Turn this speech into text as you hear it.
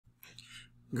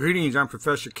Greetings, I'm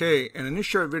Professor K, and in this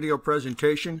short video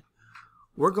presentation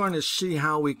we're going to see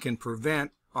how we can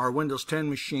prevent our Windows 10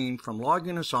 machine from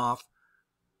logging us off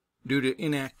due to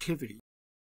inactivity.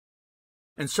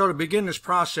 And so to begin this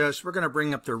process, we're going to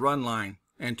bring up the run line,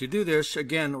 and to do this,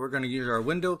 again, we're going to use our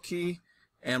window key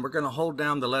and we're going to hold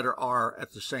down the letter R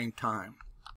at the same time.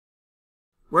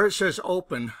 Where it says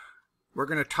open, we're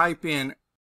going to type in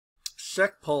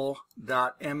secpol.msc.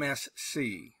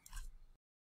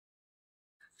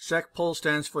 secpol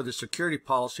stands for the security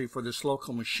policy for this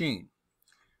local machine.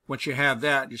 Once you have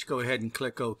that, just go ahead and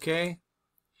click OK,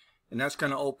 and that's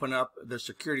going to open up the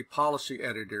security policy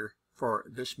editor for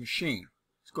this machine.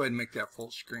 Let's go ahead and make that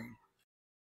full screen.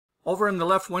 Over in the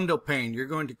left window pane, you're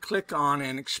going to click on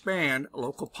and expand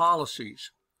local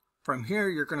policies. From here,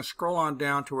 you're going to scroll on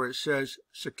down to where it says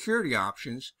security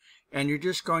options, and you're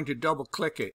just going to double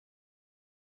click it.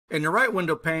 In the right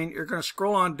window pane, you're going to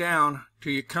scroll on down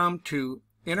till you come to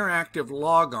interactive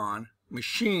logon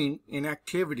machine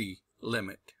inactivity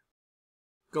limit.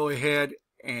 Go ahead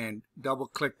and double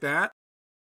click that.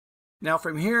 Now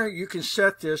from here you can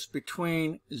set this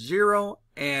between 0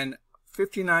 and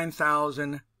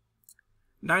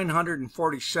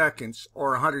 59,940 seconds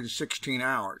or 116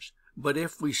 hours. But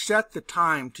if we set the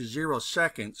time to 0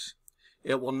 seconds,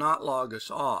 it will not log us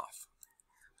off.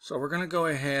 So we're going to go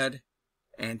ahead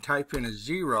and type in a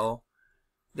 0,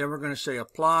 then we're going to say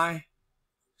apply,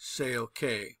 say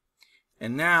OK.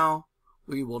 And now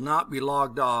we will not be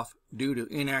logged off due to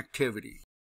inactivity.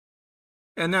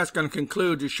 And that's going to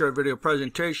conclude this short video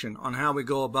presentation on how we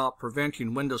go about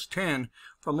preventing Windows 10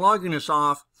 from logging us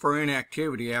off for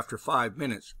inactivity after 5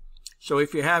 minutes. So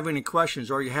if you have any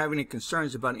questions or you have any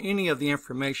concerns about any of the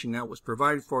information that was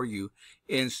provided for you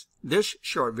in this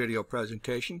short video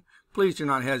presentation, please do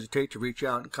not hesitate to reach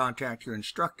out and contact your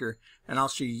instructor, and I'll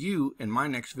see you in my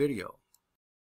next video.